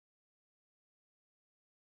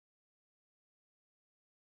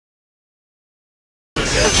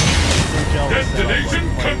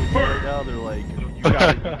You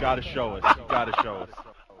gotta show us. You gotta show us.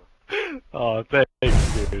 Oh,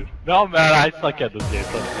 thanks, dude. No, man, I suck at this game.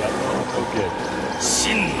 I'm so good.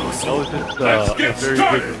 That was just a very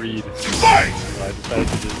good read. I decided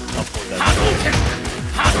to just upload that.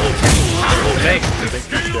 Thanks for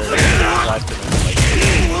sharing. Glad to know,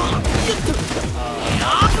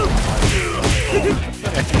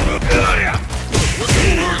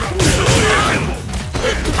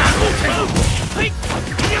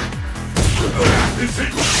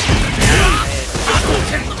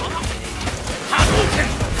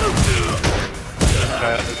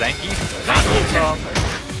 Zanky? Zanky's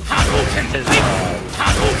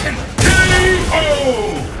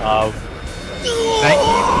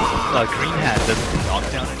green hat doesn't knock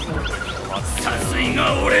down anymore.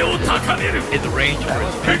 His range for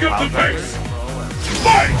his pick up the pace!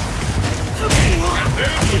 Fight!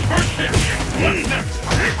 There's the first hit! What's next?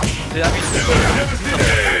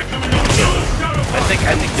 I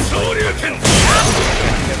think the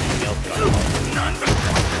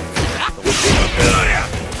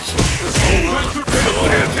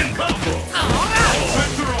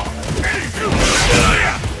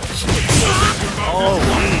oh,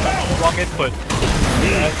 wrong input.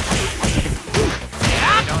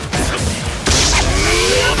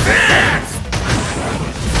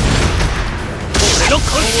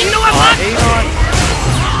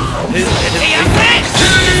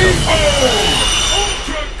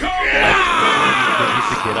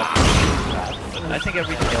 I think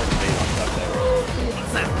everything else is stuck there.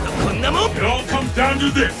 It all comes down to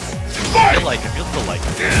this. I feel like it. Feels so like it.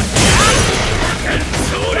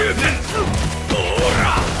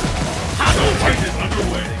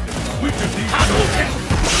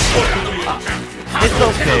 It's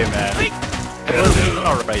okay, man. It was an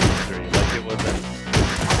alright history. Like it wasn't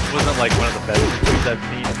like one of the best histories I've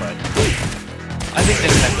seen, but I think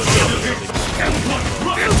Nintendo's really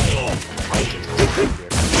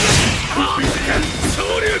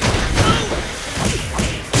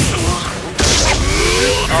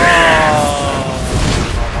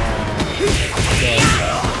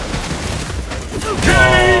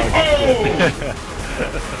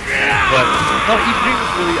but no, E3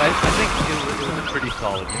 was really. I think it was pretty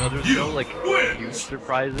solid. You know, there's no like huge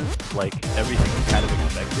surprises. Like everything was kind of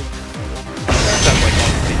expected.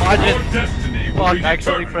 Majin, fuck! I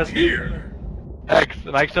accidentally pressed X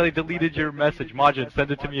and I accidentally deleted your message. Majin,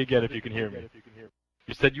 send it to me again if you can hear me.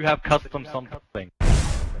 You said you have custom something.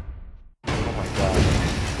 Oh my god.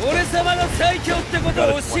 Who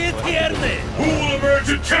will emerge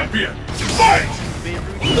a champion? Fight!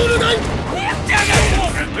 And there's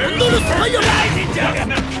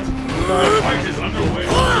the fight is underway.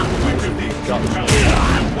 Which of these champions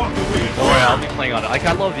walk away? Alright, I'll be playing on it. Like,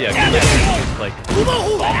 I love the action. It's like,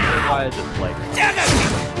 software-wise, it's like,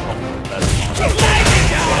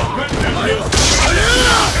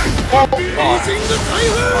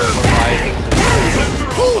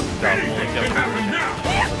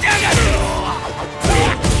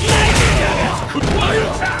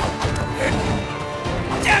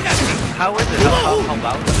 how is it? How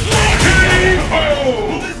loud is it?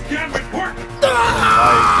 Will this gambit work?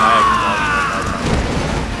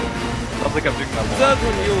 Sounds like I'm doing that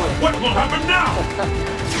What will happen now?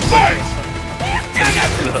 Fight!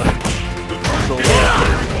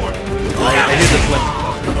 I hear this one.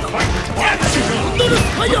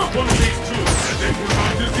 One of these two, and they were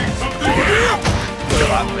about to see something.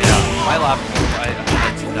 My laugh. I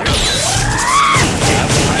do that.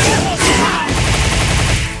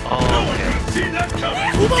 Oh, okay. See that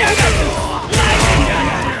coming?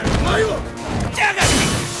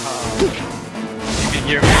 You can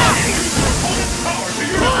hear me.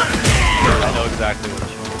 I know exactly what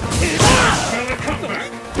you mean.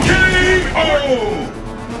 K.O.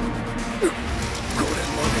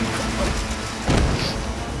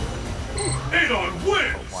 Adon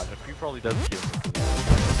wins! He probably does kill.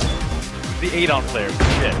 The 8-on player. Shit.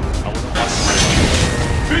 I wasn't watching.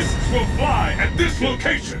 Fists will fly at this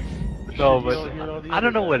location! No, but I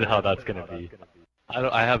don't know how that's gonna be.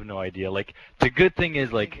 I have no idea. Like, the good thing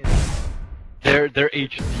is, like, they're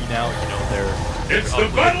HD now, you know, they're It's the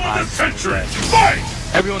battle of the century! Fight!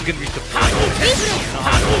 Everyone's gonna be surprised.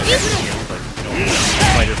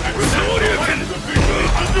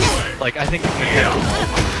 Like, I think it's gonna get all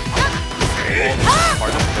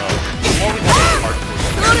part of the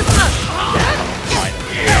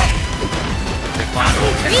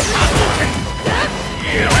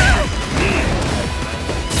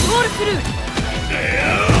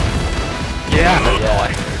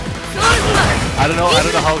I don't know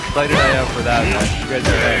how excited I am for that, man. You guys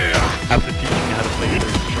are gonna have to teach me how to play Third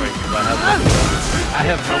Strike, because I I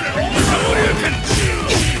have no preview.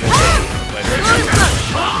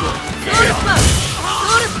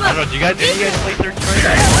 I don't know, do you guys play third strike?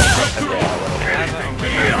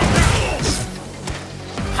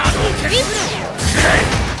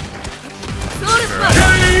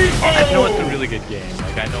 I know it's a really good game.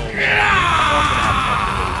 Like, I know I'm gonna have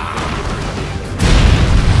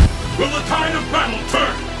Will the tide of battle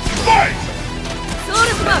turn? Fight!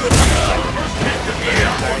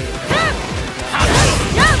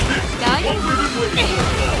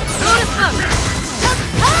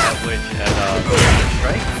 Which had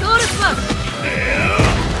right?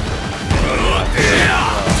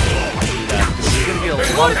 There's gonna be a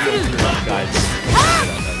lot of guys.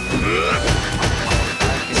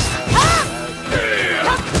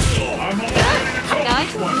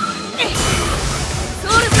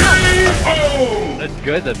 That's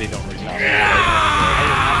good that they don't retaliate.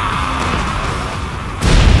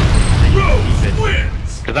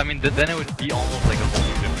 Because I mean, then it would be almost like a